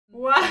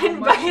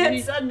Wine,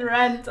 Baguettes and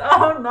Rent.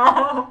 Oh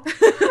no.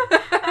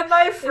 Am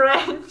I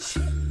French?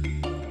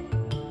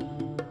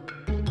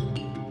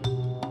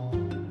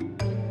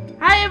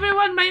 Hi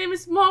everyone, my name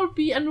is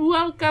Molpe and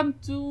welcome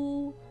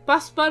to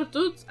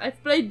Passpartout.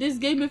 I've played this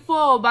game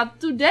before, but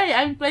today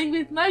I'm playing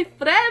with my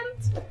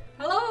friend.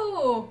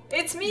 Hello,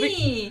 it's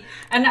me!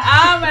 And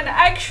I'm an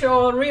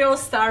actual real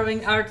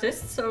starving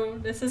artist, so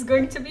this is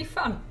going to be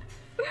fun.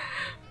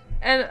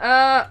 And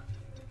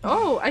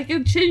oh, I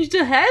can change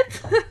the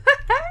head?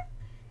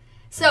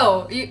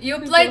 So, you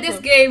played this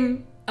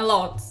game a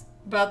lot,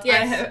 but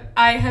yes.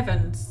 I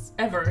haven't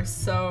ever,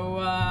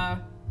 so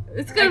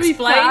it's gonna be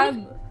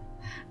fun.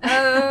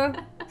 I'm an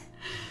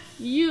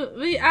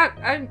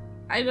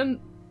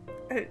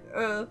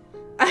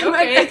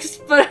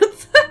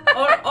expert.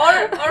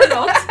 or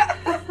not.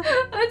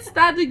 Let's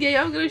start the game.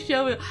 I'm gonna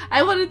show you.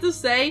 I wanted to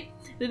say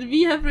that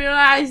we have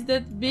realized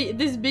that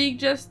this being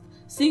just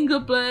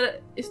single player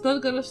is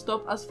not gonna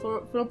stop us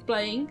from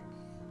playing.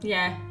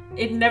 Yeah,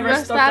 it never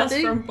stopped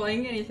us from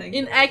playing anything.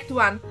 In Act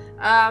 1,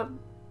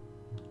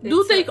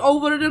 do take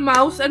over the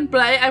mouse and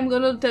play. I'm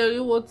gonna tell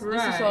you what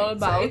this is all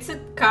about. So it's a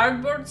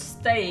cardboard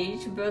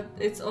stage, but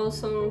it's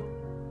also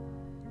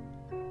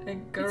a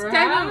garage. It's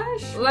kind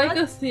of like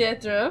a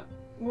theater.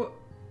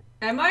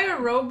 Am I a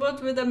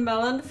robot with a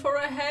melon for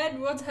a head?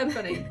 What's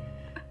happening?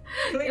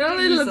 Click a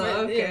little bit,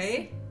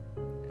 okay.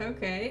 Yes.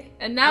 Okay.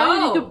 And now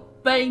you need to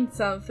paint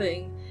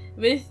something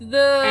with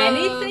the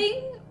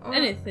anything. Or...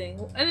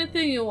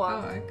 anything you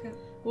want. Oh, okay.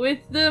 With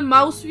the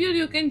mouse wheel,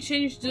 you can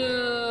change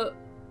the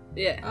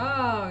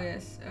Oh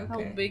yes. Okay.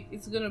 how big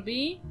it's gonna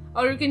be,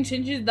 or you can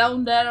change it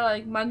down there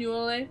like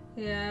manually.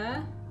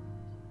 Yeah.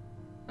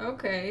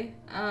 Okay.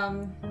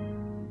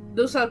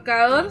 Those are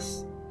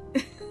colors.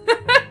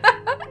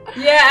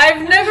 Yeah,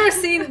 I've never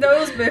seen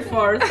those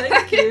before.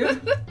 Thank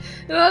you.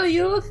 Well,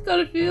 you look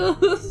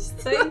confused.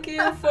 Thank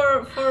you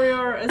for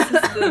your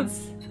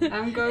assistance.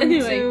 I'm going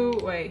to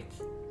wait.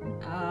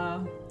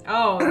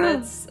 Oh,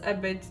 that's a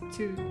bit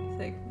too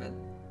thick, but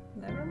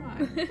never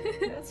mind.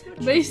 That's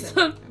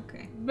what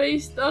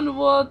based on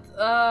what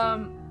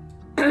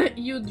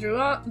you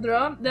draw,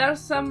 there are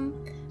some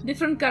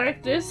different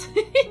characters.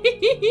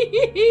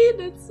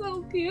 That's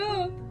so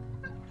cute.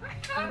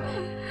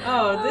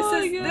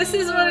 Oh, this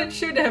is what it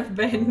should have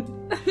been.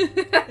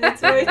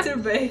 It's way too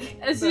big.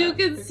 As you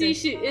can see,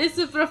 she is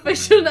a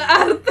professional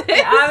artist.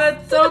 I'm a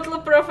total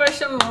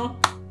professional.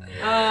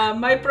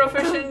 My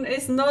profession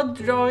is not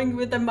drawing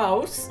with a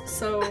mouse,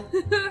 so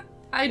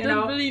I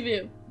don't believe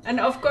you. And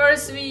of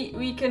course,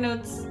 we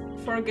cannot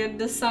forget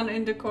the sun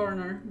in the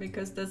corner,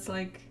 because that's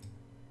like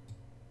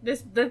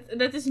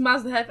that is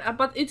must have,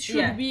 but it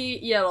should be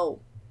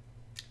yellow.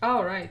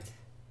 Oh right.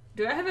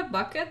 Do I have a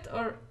bucket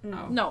or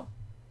no? No.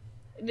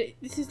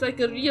 This is like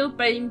a real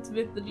paint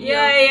with the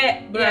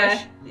real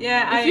brush.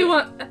 Yeah. If you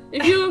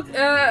look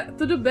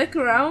to the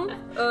background,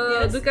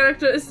 the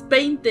character is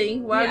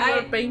painting while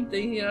you're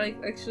painting. You're like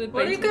actually painting.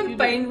 Well, you can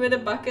paint with a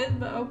bucket,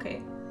 but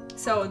okay.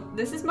 So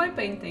this is my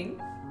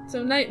painting.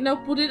 So now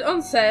put it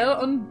on sale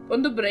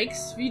on the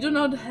bricks. We do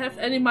not have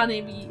any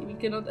money. We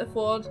cannot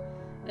afford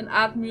an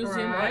art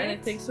museum or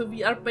anything. So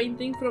we are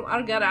painting from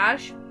our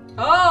garage.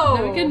 Oh.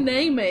 Now we can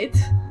name it.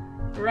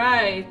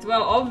 Right,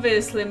 well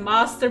obviously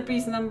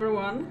masterpiece number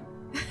 1.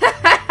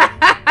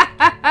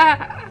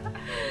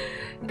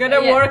 Gotta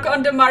work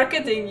on the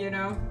marketing, you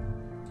know.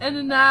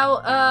 And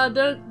now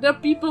there are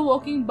people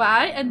walking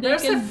by and they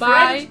can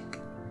buy...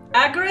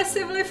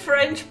 aggressively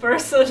French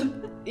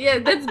person. Yeah,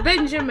 that's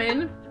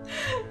Benjamin.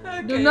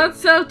 Okay. Do not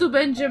sell to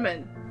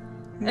Benjamin.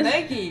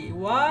 Maggie,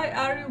 why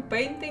are you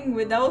painting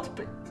without...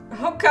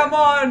 Oh come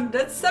on,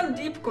 that's some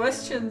deep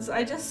questions.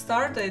 I just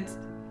started.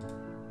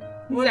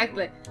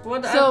 Exactly.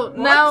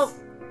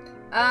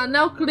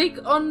 Now click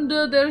on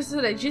there's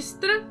a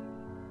register.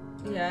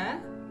 Yeah.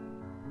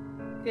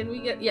 Can we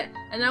get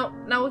and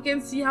now we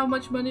can see how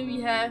much money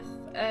we have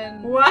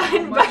and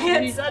wine,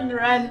 baguettes and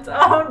rent.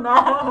 Oh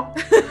no.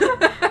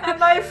 Am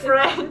I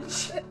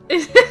French?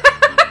 It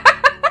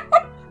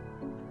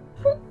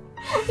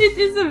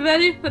is a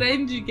very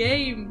French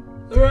game.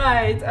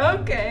 Right,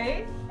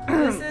 okay.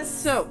 This is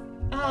so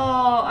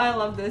oh, I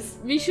love this.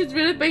 We should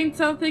really paint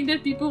something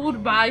that people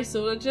would buy,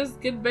 so let's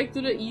just get back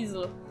to the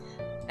easel.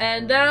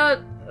 And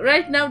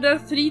right now there are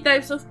 3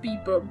 types of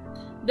people.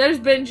 There's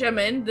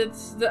Benjamin,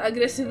 that's the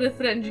aggressively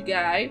French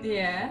guy.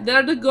 Yeah. There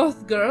are the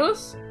goth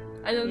girls.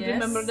 I don't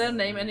remember their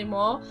name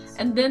anymore.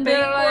 And then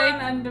there are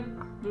like... and the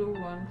blue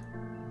one.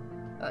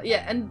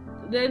 And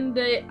then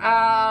there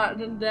are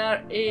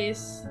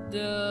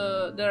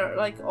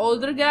like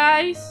older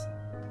guys.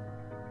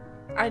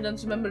 I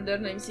don't remember their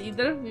names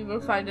either. We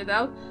will find it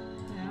out.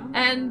 Yeah.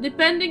 And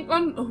depending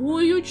on who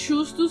you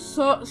choose to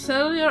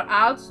sell your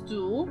art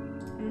to,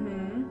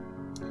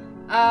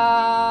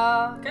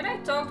 can I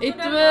talk to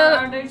them, or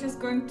are they just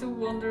going to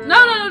wander?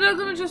 No, they're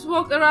gonna just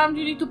walk around.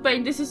 You need to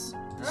paint. This is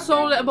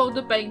solely about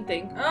the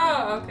painting.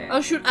 Oh, okay.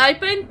 Or should I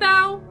paint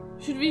now?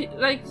 Should we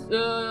like?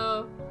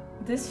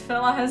 This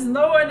fella has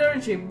no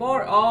energy.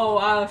 Oh,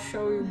 I'll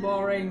show you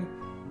boring.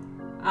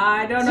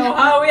 I don't know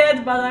how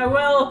yet, but I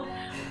will.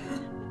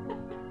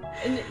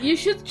 And you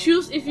should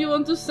choose if you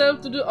want to sell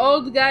to the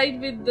old guy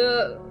with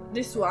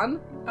this one.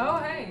 Oh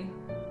hey,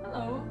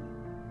 hello.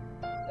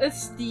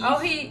 It's Steve. Oh,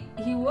 he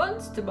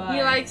wants to buy.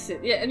 He likes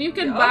it, yeah. And you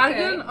can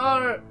bargain,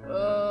 or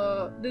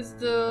there's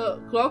the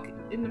clock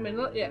in the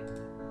middle, yeah.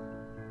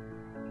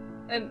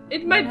 And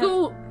it might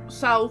go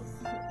south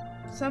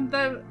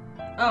sometime.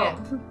 Oh, yeah.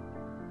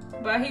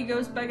 But he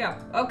goes back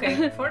up.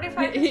 Okay,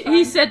 45.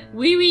 He said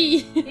wee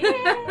wee.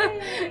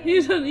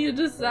 You don't hear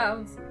the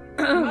sounds.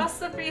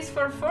 Masterpiece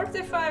for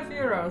 45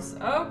 euros.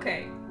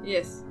 Okay.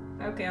 Yes.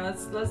 Okay,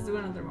 let's do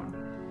another one.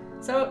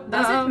 So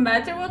does it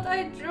matter what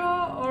I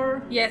draw,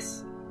 or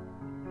yes?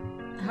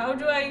 How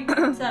do I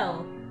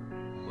tell?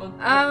 Well,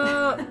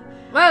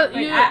 like,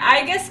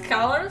 I guess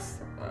colors,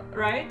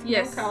 right?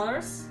 Yes. More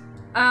colors.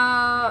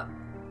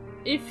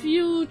 If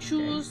you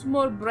choose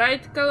more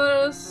bright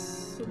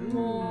colors,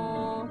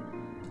 more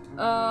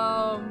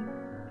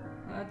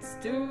let's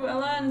do a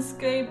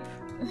landscape.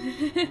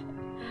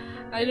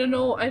 I don't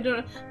know.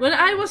 When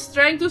I was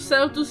trying to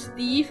sell to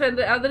Steve and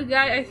the other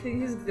guy, I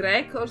think he's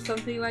Greg or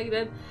something like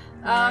that.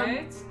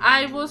 Right.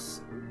 I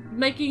was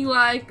making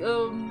like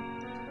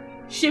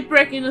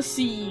shipwreck in the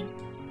sea.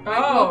 Like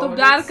a lot of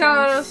dark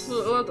colors, a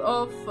lot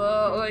of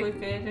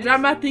like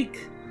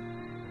dramatic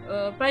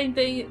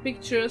painting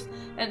pictures.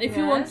 And if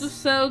you want to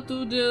sell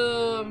to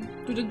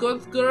the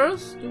goth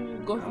girls,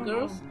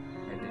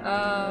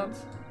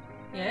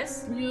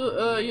 yes,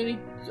 you need.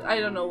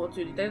 I don't know what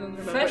you need. I don't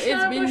remember. It's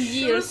Fashionable been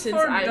years since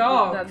I've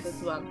done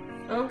this one.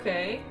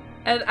 Okay.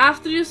 And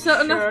after you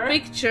sell enough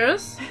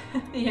pictures,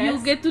 you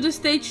get to the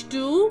stage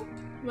 2,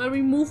 where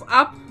we move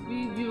up.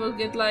 We will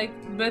get like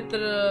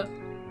better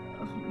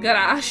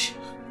garage.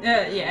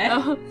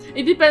 Yeah.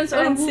 It depends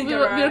on who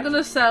we're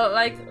gonna sell.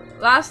 Like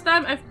last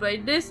time I've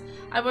played this,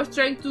 I was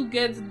trying to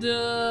get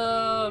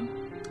the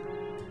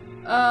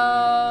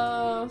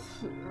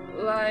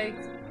like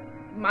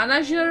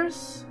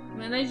managers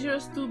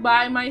to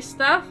buy my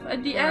stuff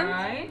at the end.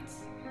 Right.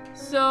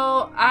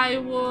 So I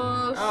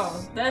was.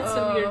 Oh, that's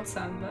a weird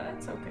sound, but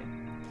it's okay.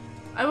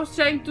 I was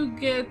trying to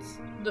get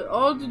the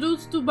old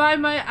dudes to buy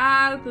my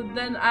art, and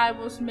then I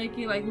was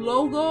making like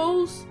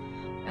logos,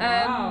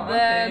 and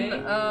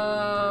then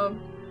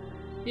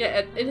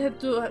yeah, it had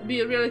to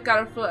be really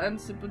colorful and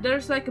simple.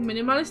 There's like a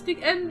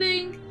minimalistic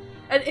ending,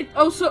 and it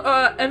also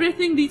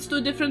everything leads to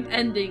a different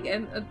ending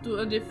and to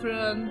a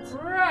different.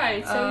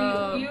 Right.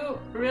 So you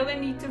really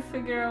need to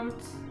figure out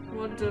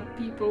what the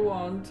people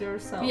want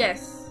yourself.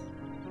 Yes.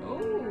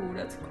 Oh,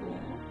 that's cool.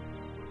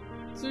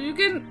 So you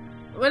can.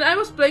 When I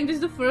was playing this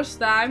the first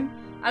time,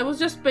 I was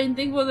just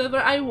painting whatever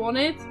I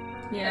wanted.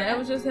 Yeah. And I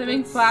was just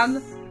having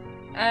fun,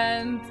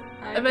 and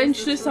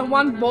eventually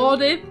someone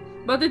bought it,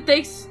 but it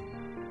takes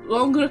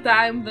longer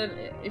time than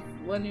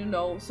when you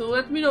know. So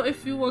let me know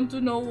if you want to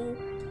know.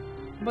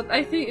 But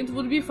I think it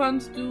would be fun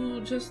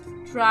to just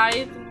try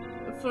it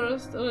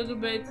first a little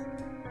bit.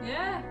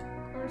 Yeah,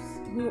 of course.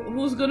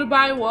 Who's gonna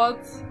buy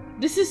what?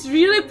 This is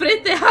really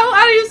pretty. How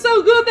are you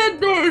so good at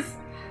this?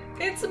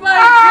 It's my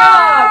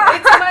job.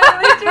 It's my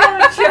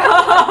literal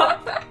job.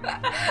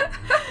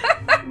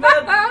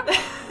 But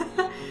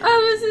oh,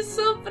 this is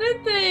so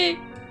pretty.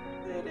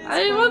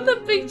 I want a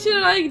picture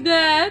like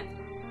that.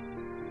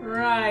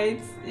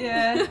 Right.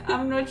 Yeah.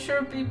 I'm not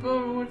sure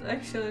people would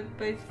actually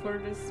pay for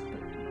this.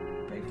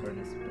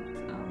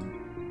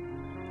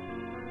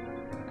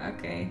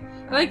 Okay.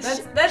 Like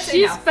that's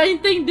she's enough.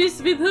 painting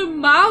this with her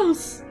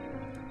mouse.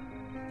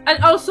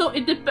 And also I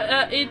could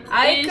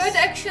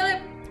actually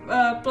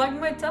plug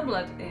my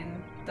tablet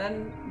in.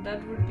 Then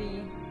that would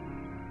be.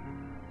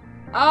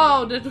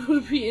 Oh, that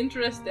would be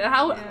interesting.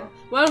 How? Yeah.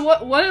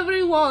 Well, whatever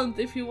you want.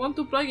 If you want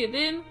to plug it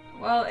in.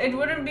 Well, it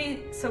wouldn't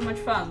be so much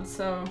fun.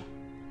 So.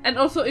 And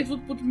also, it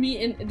would put me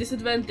in a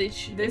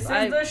disadvantage. This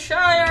is the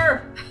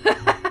Shire.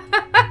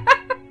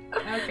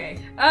 Okay.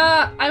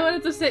 I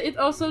wanted to say it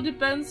also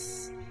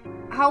depends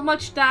how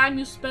much time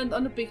you spend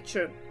on the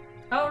picture.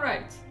 Oh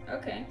right.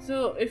 Okay.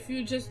 So if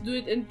you just do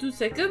it in 2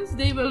 seconds,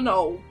 they will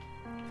know.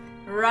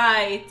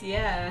 Right,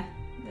 yeah.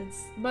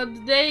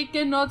 But they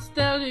cannot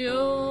tell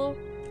you.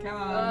 Come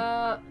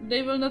on.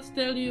 They will not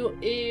tell you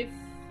if.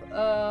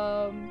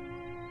 Well,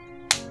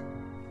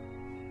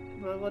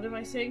 what am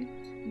I saying?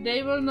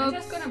 They will not.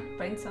 I'm just gonna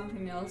paint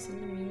something else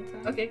in the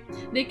meantime. Okay.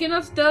 They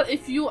cannot tell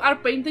if you are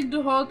painting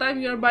the whole time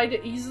you are by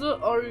the easel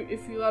or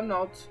if you are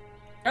not.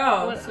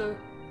 Oh,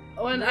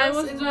 when I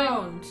was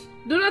doing.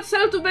 Do not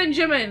sell to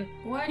Benjamin.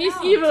 Why He's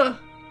not? evil.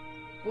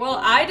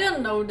 Well, I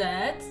don't know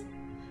that.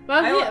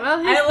 Well,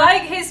 I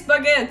like his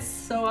baguettes,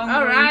 so I'm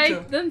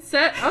alright, then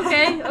sell.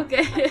 Okay,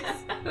 okay.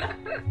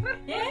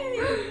 Yay!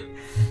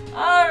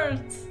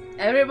 Art.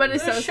 Everybody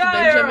sells to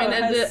Benjamin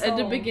at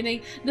the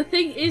beginning. The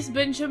thing is,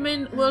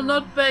 Benjamin will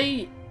not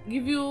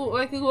give you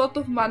like a lot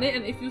of money,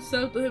 and if you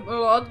sell to him a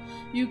lot,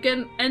 you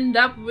can end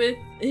up with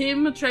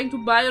him trying to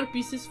buy your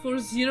pieces for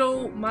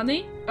 0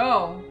 money.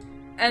 Oh.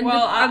 And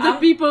other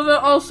people will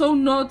also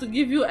not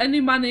give you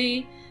any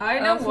money. I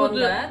don't want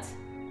that.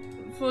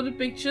 For the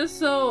pictures,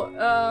 so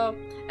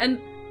and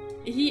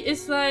he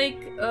is like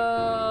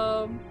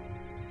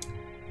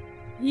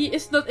he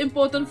is not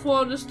important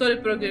for the story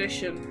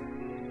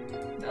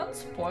progression. Don't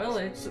spoil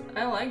it.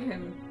 I like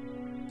him.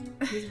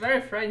 He's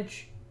very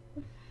French.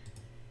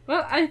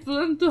 Well, I've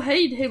learned to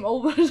hate him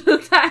over the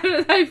time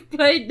that I've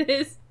played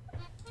this.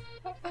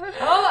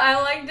 Oh,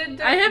 I like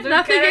that. I have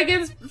nothing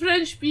against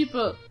French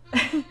people.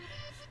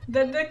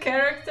 That the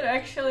character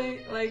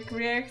actually like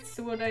reacts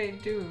to what I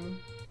do.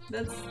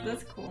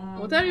 That's cool.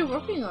 What are you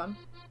working on?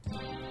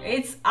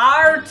 It's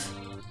art.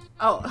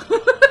 Oh.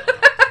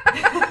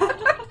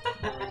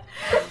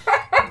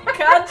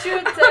 Can't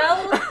you tell?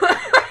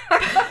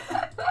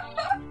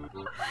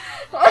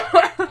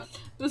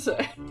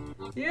 Sorry.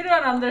 You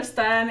don't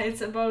understand.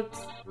 It's about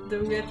the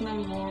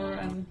Vietnam War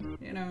and,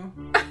 you know,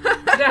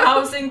 the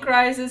housing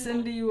crisis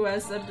in the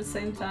US at the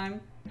same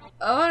time.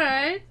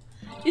 Alright.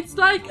 It's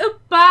like a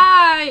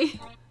pie.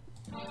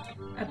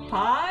 A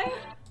pie?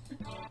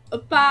 A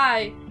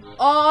pie.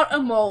 Or a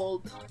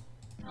mold.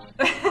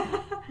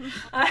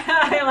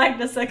 I like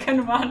the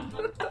second one.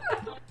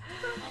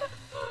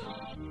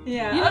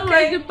 Yeah, you know,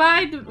 okay. like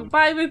the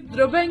pie with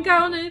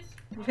drobenka on it?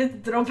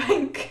 With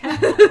drobenka.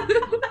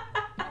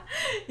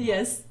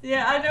 Yes,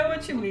 yeah, I know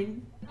what you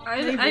mean.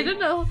 I don't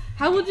know.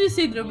 How would you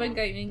say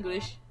drobenka in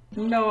English?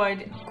 No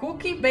idea.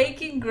 Cookie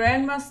baking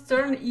grandmas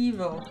turn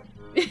evil.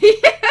 Wait.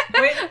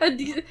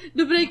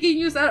 The breaking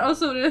news are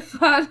also really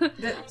fun.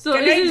 So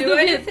can I do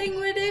anything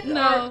with it?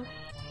 No.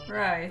 Or...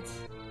 Right.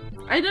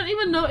 I don't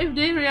even know if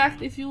they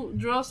react if you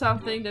draw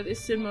something that is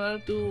similar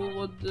to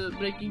what the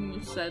breaking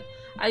news said.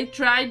 I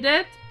tried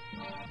that,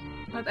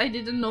 but I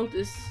didn't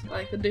notice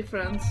like a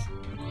difference.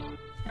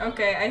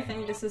 Okay, I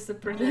think this is a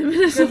pretty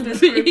good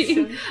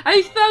description.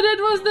 I thought it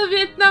was the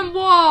Vietnam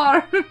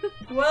War!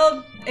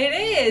 Well, it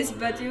is,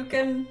 but you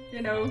can,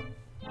 you know,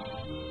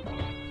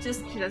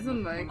 just... She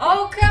doesn't like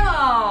Oh, come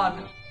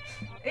on!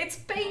 It's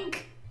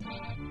pink!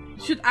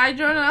 Should I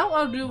draw now,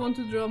 or do you want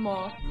to draw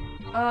more?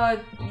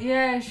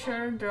 Yeah,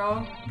 sure,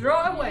 draw.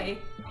 Draw away.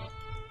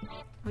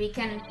 We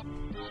can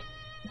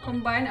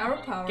combine our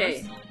powers.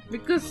 Okay,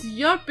 because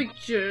your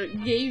picture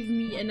gave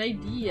me an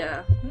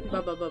idea.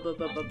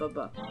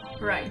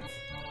 Right.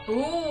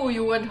 Ooh,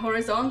 you went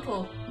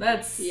horizontal.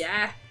 That's...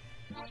 Yeah.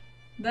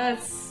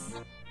 That's...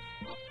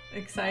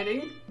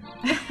 exciting.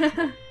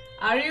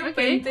 Are you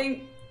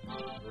painting...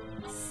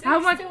 61? How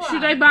much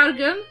should I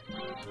bargain?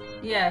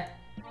 Yeah.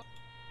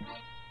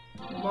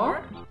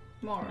 More?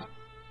 More.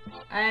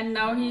 And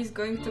now he's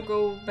going to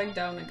go back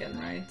down again,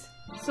 right?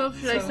 So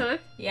should I sell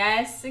it?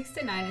 Yes,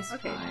 69 is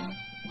fine.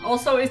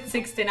 Also, it's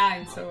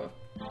 69, so...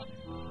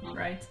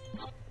 Right.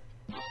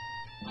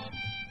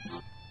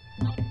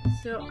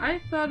 So I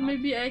thought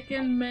maybe I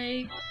can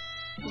make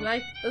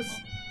like a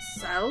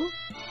cell.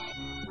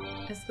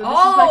 So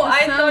oh,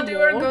 like I thought you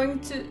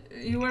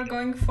were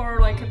going for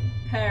like a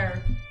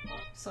pair,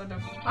 sort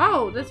of.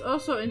 Oh, that's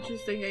also an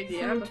interesting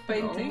idea. Fruit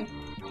painting.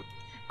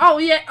 Oh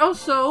yeah.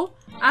 Also,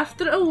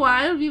 after a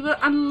while, we will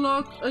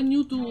unlock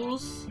new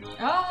tools.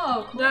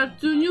 Oh, cool. There are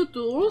 2 new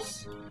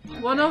tools.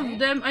 Okay. One of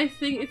them, I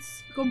think,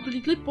 it's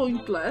completely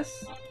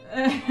pointless.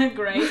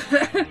 Great.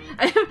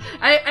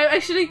 I'm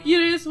actually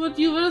curious what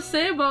you will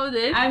say about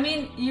it. I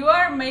mean, you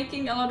are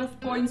making a lot of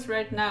points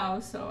right now,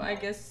 so I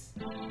guess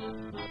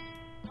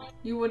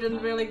you wouldn't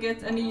really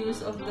get any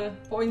use of the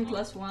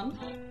pointless one.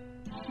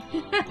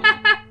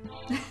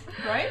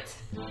 Right?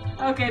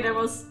 Okay, that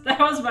was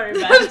very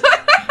bad.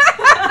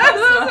 That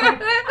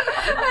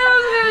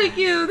was really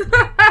cute.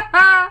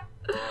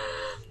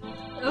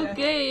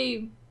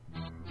 Okay.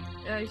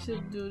 I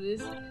should do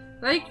this.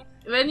 Like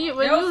when you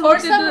for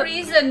some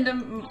reason the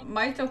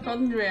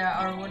mitochondria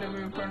or whatever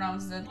you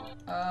pronounce it,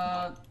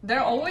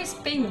 they're always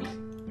pink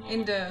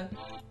in the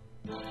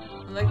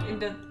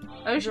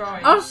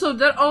drawing. Also,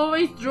 they're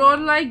always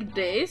drawn like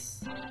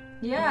this.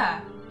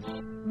 Yeah.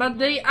 But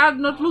they are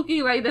not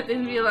looking like that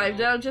in real life.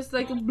 They are just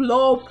like a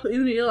blob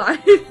in real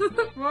life.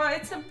 Well,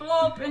 it's a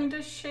blob in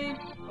the shape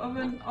of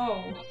an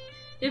O.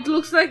 It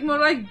looks like more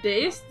like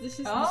this. This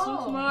looks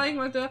more like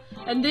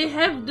and they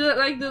have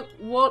the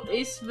wall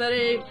is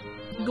very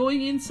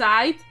going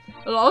inside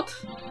a lot.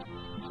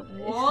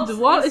 The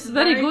wall is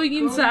very going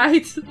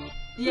inside.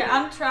 Yeah,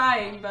 I'm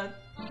trying, but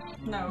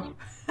no.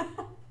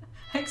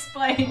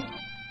 Explain.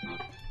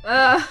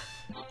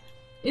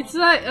 It's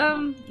like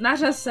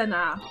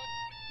nařazená.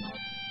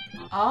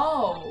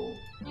 Oh.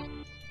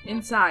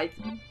 Inside.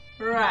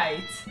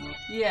 Right.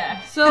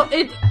 Yeah. So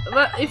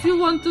if you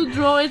want to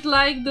draw it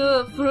like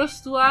the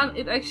first one,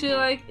 it actually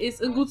like is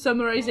a good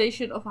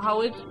summarization of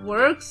how it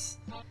works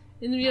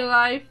in real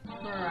life.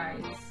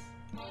 Right.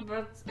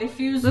 But if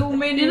you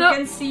zoom in, you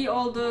can see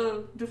all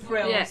the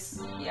frills.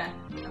 Yes. Yeah.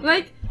 Okay.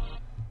 Like,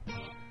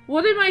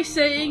 what am I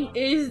saying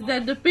is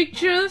that the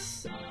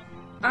pictures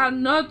are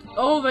not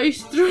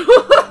always true.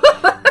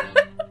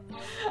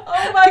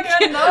 Oh my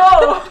god,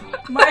 no!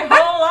 My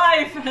whole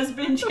life has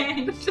been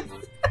changed.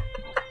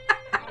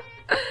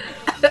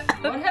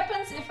 What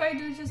happens if I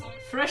do just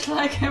fresh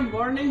like a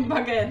morning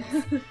baguette?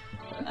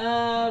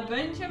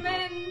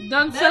 Benjamin.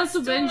 Don't sell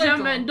to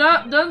Benjamin.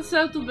 Don't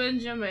sell to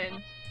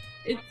Benjamin.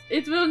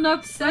 It will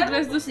not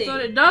progress the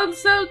story. Don't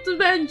sell to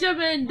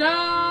Benjamin.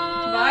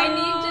 Don't. I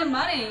need the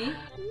money.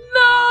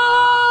 No.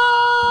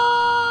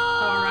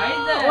 Alright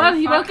then. Well,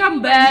 he will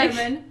come back.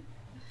 Benjamin.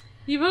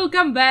 He will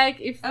come back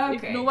if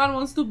no one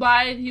wants to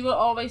buy it. He will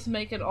always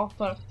make an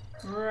offer.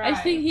 Right. I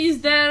think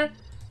he's there,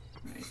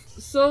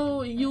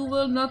 so you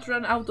will not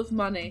run out of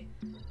money.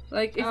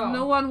 Like if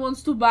no one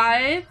wants to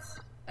buy it,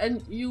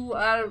 and you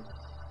are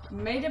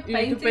made a painting,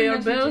 you need to pay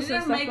your bills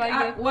and stuff like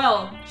that.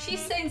 Well, she's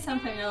saying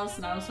something else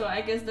now, so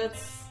I guess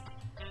that's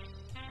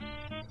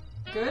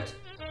good.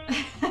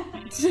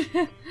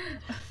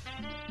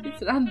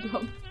 It's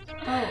random.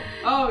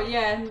 Oh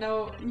yeah,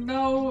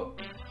 no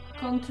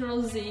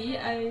Control Z,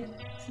 I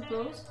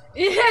suppose.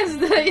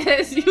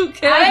 Yes, you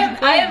can.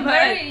 I am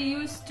very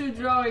used to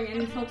drawing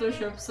in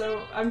Photoshop,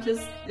 so I'm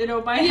just,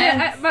 my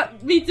hand.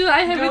 But me too.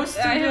 I have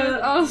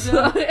it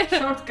also.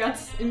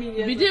 Shortcuts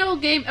immediately. Video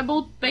game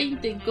about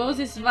painting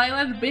causes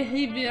violent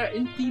behavior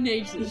in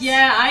teenagers.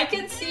 Yeah, I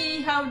can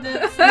see how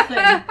that's the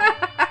thing.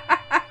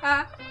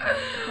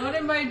 What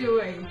am I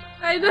doing?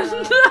 I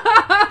don't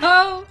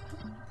know.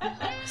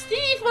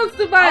 Steve wants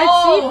to buy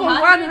Steve for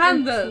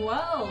 100.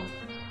 112.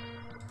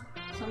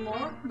 Some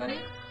more, buddy?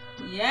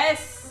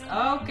 Yes!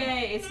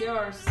 Okay, it's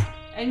yours.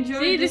 Enjoy.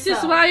 See, this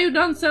is why you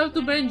don't sell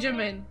to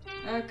Benjamin.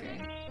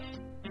 Okay.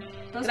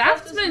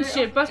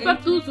 Craftsmanship.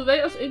 Passepartout's way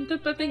of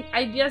interpreting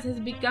ideas has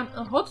become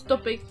a hot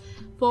topic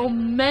for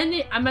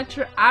many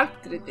amateur art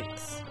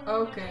critics.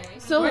 Okay.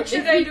 So what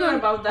should I do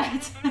about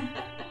that?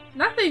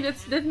 Nothing.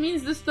 That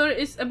means the story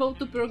is about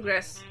to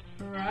progress.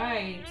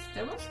 Right.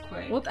 That was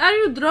quick. What are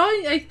you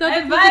drawing? I thought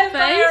it was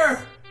vampire! a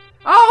face.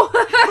 Oh!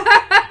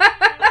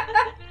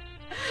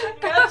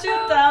 Can't you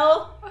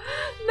tell?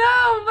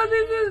 No, but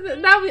it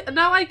is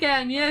now I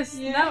can. Yes,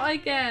 now I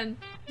can.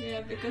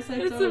 Yeah, because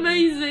it's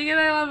amazing and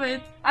I love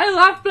it. I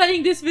love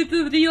playing this with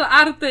the real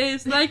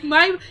artists. Like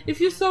if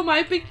you saw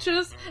my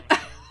pictures,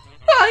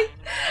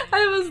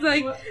 I was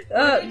like,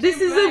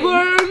 this is a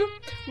worm,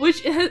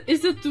 which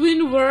is a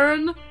twin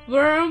worm,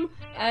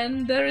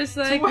 and there is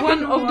like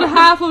one of the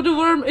half of the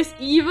worm is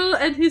evil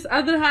and his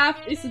other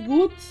half is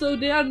good, so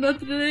they are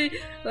not really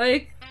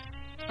like.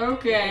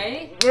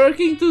 Okay.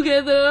 Working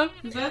together,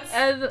 that's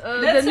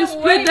then you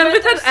split them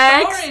with an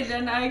axe.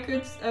 Than I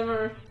could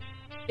ever.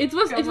 It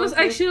was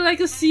actually like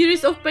a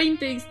series of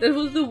paintings. There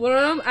was the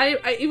worm.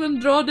 I even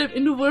draw them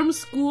in the worm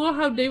school,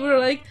 how they were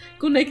like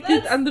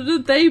connected under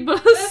the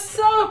tables. That's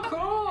so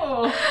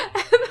cool.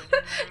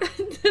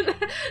 and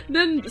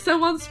then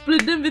someone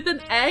split them with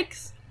an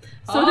axe.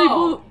 So they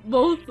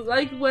both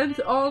like went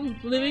on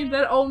living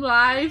their own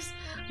lives,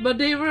 but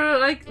they were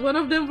like one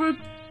of them were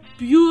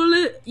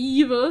purely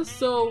evil,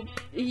 so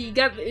he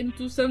got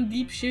into some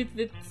deep shit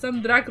with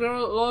some drug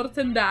lords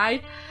and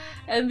died,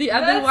 and the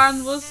other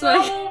one was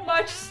so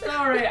much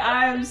story.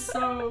 I am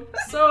so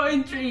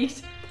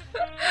intrigued.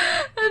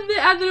 And the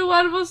other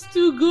one was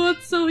too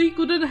good, so he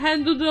couldn't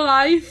handle the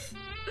life,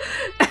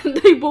 and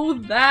they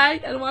both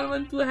died, and one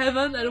went to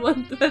heaven and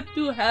one went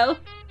to hell.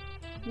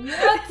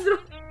 What?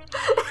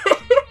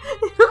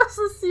 It was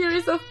a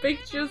series of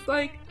pictures,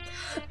 like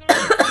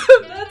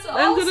that's awesome.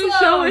 I'm gonna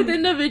show it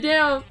in the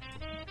video.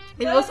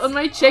 It was on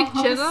my Czech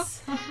channel.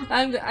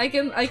 I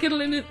can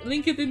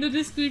link it in the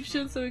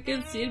description so you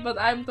can see it, but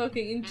I'm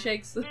talking in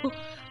Czech, so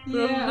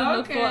probably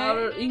not for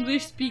our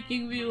English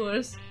speaking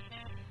viewers.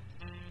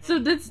 So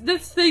that's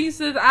things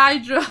that I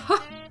draw.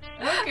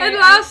 Okay, and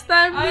last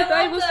time I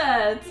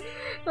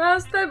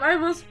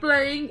was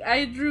playing,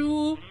 I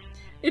drew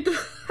it.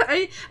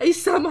 I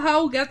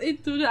somehow got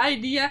into the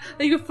idea.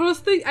 Like the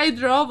first thing I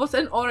draw was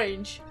an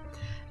orange.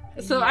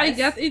 So I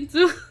got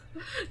into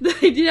the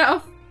idea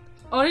of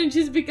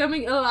oranges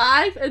becoming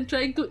alive and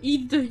trying to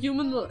eat the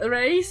human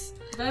race.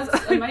 That's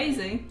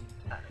amazing.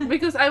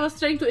 Because I was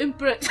trying to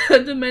impress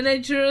the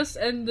managers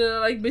and the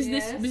like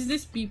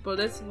business people.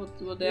 That's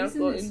what they are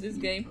called in this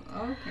game.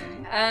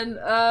 Okay. And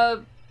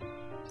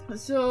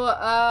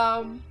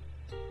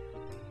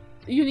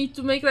you need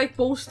to make like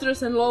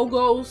posters and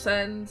logos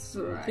and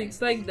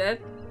things like that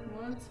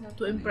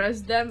to impress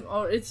them,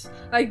 or it's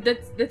like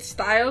that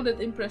style that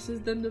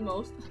impresses them the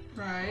most.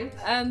 Right.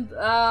 And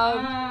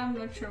I'm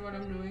not sure what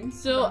I'm doing.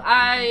 So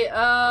I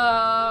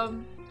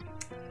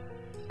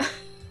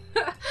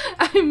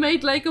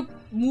made like a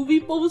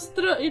movie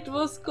poster. It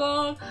was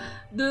called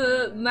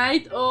The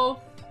Night of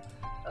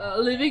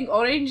Living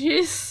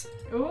Oranges.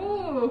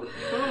 Oh,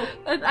 cool.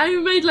 And I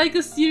made like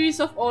a series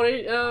of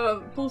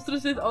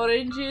posters with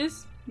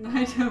oranges.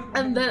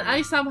 And then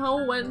I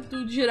somehow went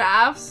to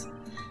giraffes.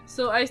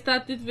 So I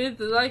started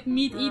with like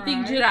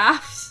meat-eating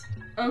giraffes.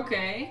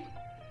 Okay.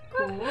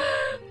 Cool.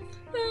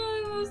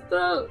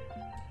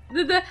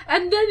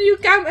 And then you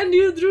come and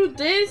you drew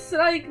this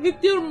like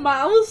with your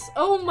mouse.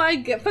 Oh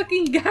my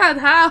fucking god!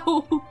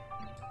 How?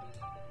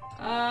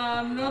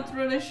 I'm not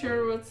really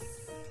sure what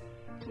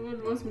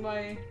was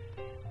my.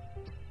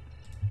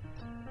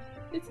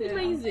 It's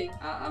amazing.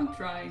 I'm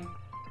trying.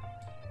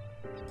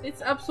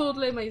 It's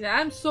absolutely amazing.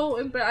 I'm so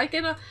impressed. I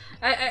cannot.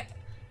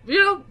 You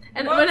know,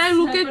 and What's when I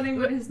look happening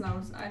with his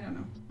nose? I don't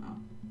know. Oh.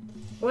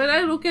 When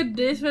I look at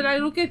this, when I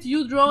look at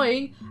you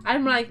drawing,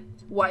 I'm like,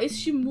 why is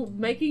she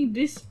making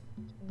this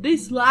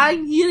this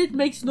line here, it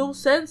makes no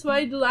sense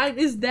why the line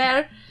is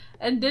there,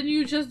 and then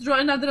you just draw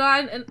another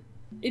line and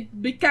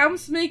it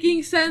becomes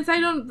making sense.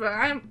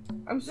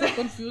 I'm so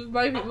confused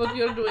by what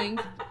you're doing.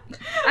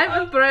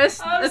 I'm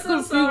impressed. I'm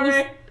so confused.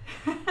 sorry.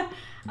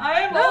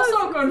 I am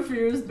also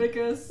confused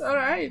because.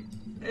 Alright.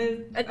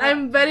 And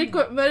I'm very.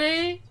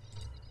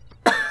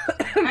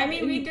 I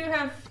mean, we do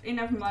have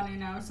enough money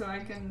now, so I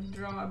can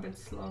draw a bit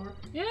slower.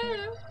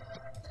 Yeah.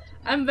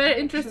 I'm very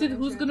interested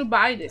who's gonna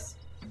buy this.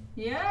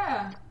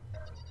 Yeah.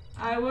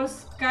 I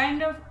was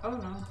kind of. Oh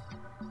no.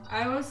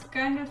 I was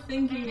kind of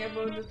thinking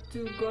about the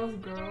two goth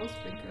girls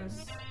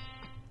because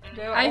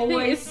they're I always...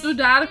 think it's too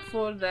dark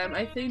for them.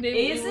 I think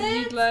they Is would it?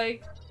 need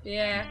like...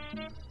 Yeah.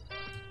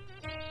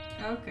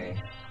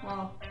 Okay,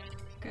 well,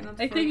 cannot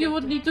I think you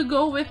would need to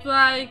go with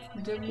like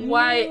the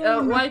white,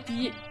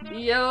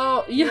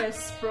 yellow...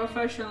 Yes,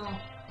 professional.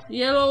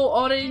 Yellow,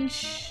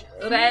 orange,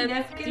 red,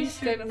 Napkins these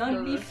should kind of not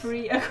be colors.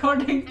 free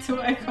according to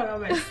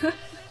economists.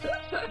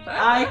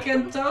 I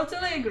can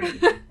totally agree.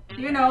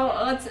 You know,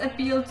 let's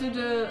appeal to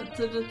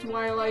the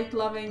Twilight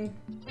loving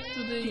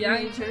To the young...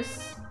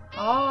 teenagers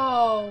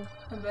Oh.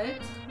 a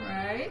bit,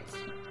 right?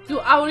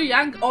 To our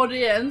young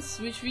audience,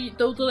 which we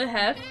totally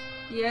have.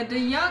 Yeah, the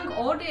young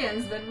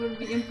audience that would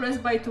be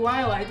impressed by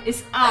Twilight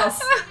is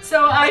us.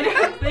 So I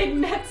don't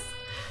think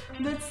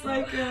that's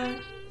like the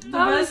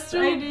best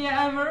idea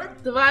ever.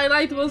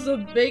 Twilight was a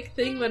big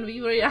thing when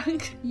we were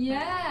young.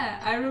 Yeah,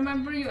 I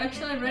remember you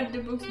actually read the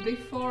books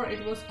before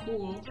it was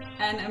cool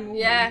and a movie.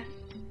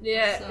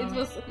 Yeah, So, it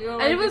was, you're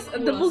and it like was. the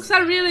The books coolest.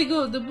 are really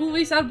good. The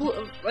movies are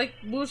like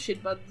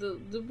bullshit, but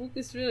the book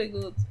is really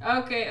good.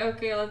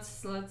 Okay,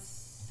 let's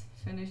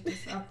finish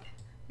this up.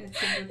 It's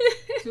a bit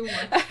too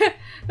much.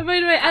 By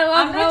the way, I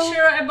love I'm not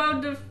sure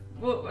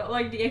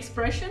about the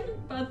expression,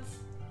 but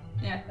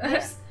yeah,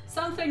 there's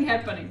something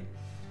happening.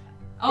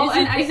 Oh, Is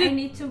and it- I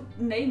need to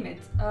name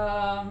it.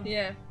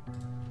 Yeah.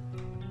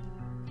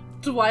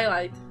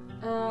 Twilight.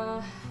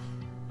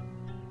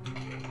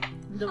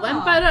 The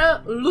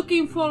vampire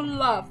looking for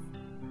love.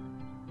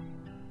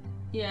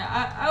 Yeah,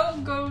 I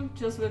will go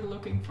just with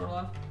looking for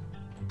love.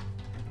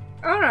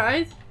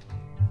 Alright.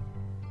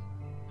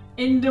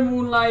 In the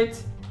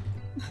moonlight.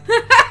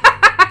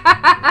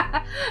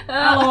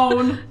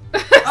 Alone.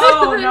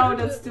 Oh no,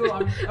 that's too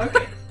long.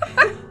 Okay.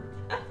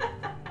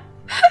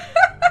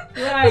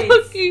 Right.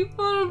 Looking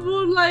for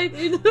moonlight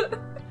in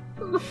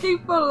looking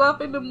for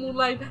love in the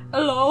moonlight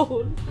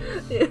alone.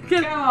 You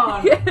can, Come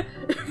on.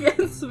 you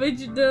can switch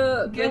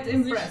the Get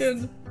impressed.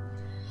 position.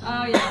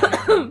 Oh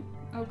yeah.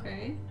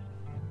 Okay.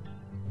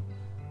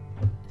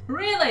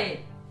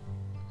 Really?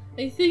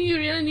 I think you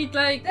really need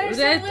like There's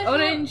a red, little-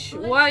 orange,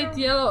 little- white,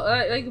 yellow,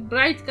 like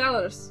bright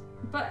colors.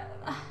 But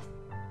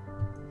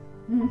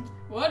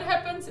what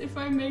happens if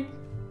I make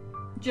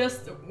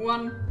just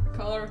one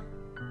color?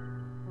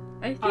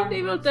 I think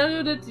they will tell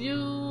you that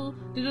you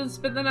didn't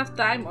spend enough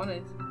time on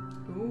it.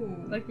 Ooh.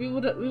 Like we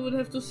would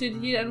have to sit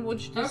here and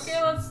watch this. Okay,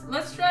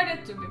 let's try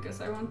that too because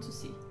I want to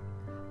see.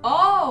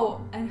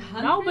 Oh, and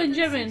Now,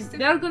 Benjamin,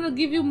 they are gonna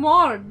give you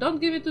more. Don't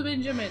give it to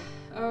Benjamin.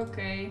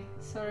 Okay,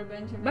 sorry,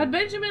 Benjamin. But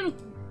Benjamin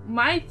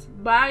might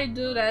buy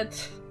the red.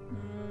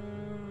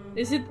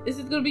 Is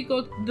it gonna be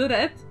called the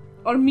red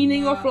or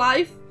meaning of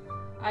life?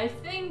 I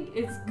think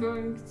it's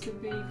going to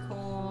be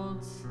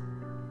called.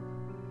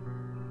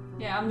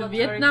 Yeah, I'm The not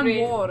Vietnam very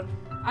War.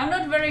 I'm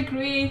not very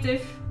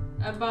creative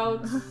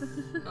about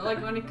like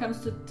when it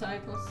comes to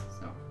titles,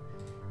 so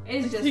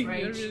it's I just think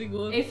rage. you're really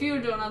good. If you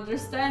don't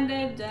understand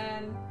it,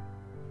 then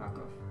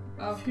fuck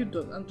off. If you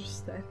don't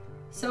understand.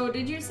 So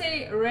did you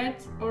say red,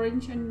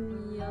 orange,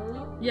 and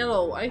yellow?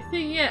 Yellow. I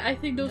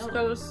think those Yellow.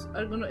 colors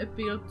are gonna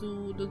appeal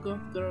to the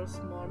goth girls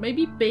more.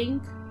 Maybe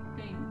pink.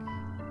 Pink.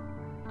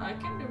 I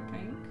can do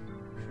pink.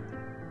 Sure.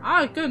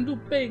 I can do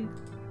pink.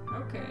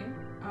 Okay.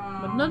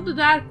 But not the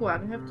dark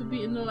one. You have to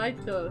be in the light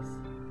colors.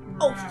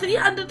 Oh, right.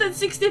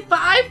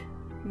 365?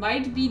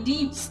 Might be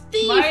deep.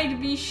 Steve! Might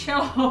be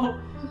shallow.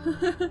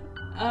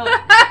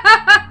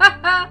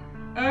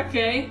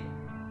 Okay.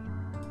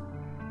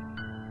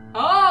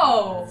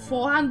 Oh!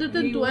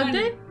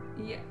 420?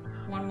 Yeah.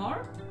 One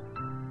more?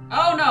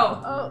 Oh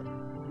no! Oh.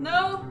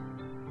 No!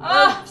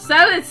 Oh!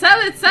 Sell it, sell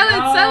it, sell it,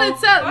 sell it,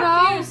 sell it!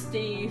 Fuck No! you,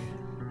 Steve.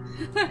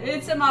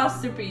 It's a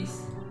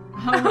masterpiece.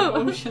 How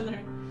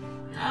revolutionary.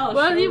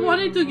 Well, he show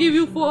wanted to give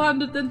you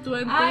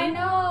revolutionary. 420. I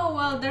know.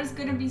 Well, there's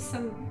gonna be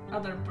some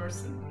other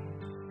person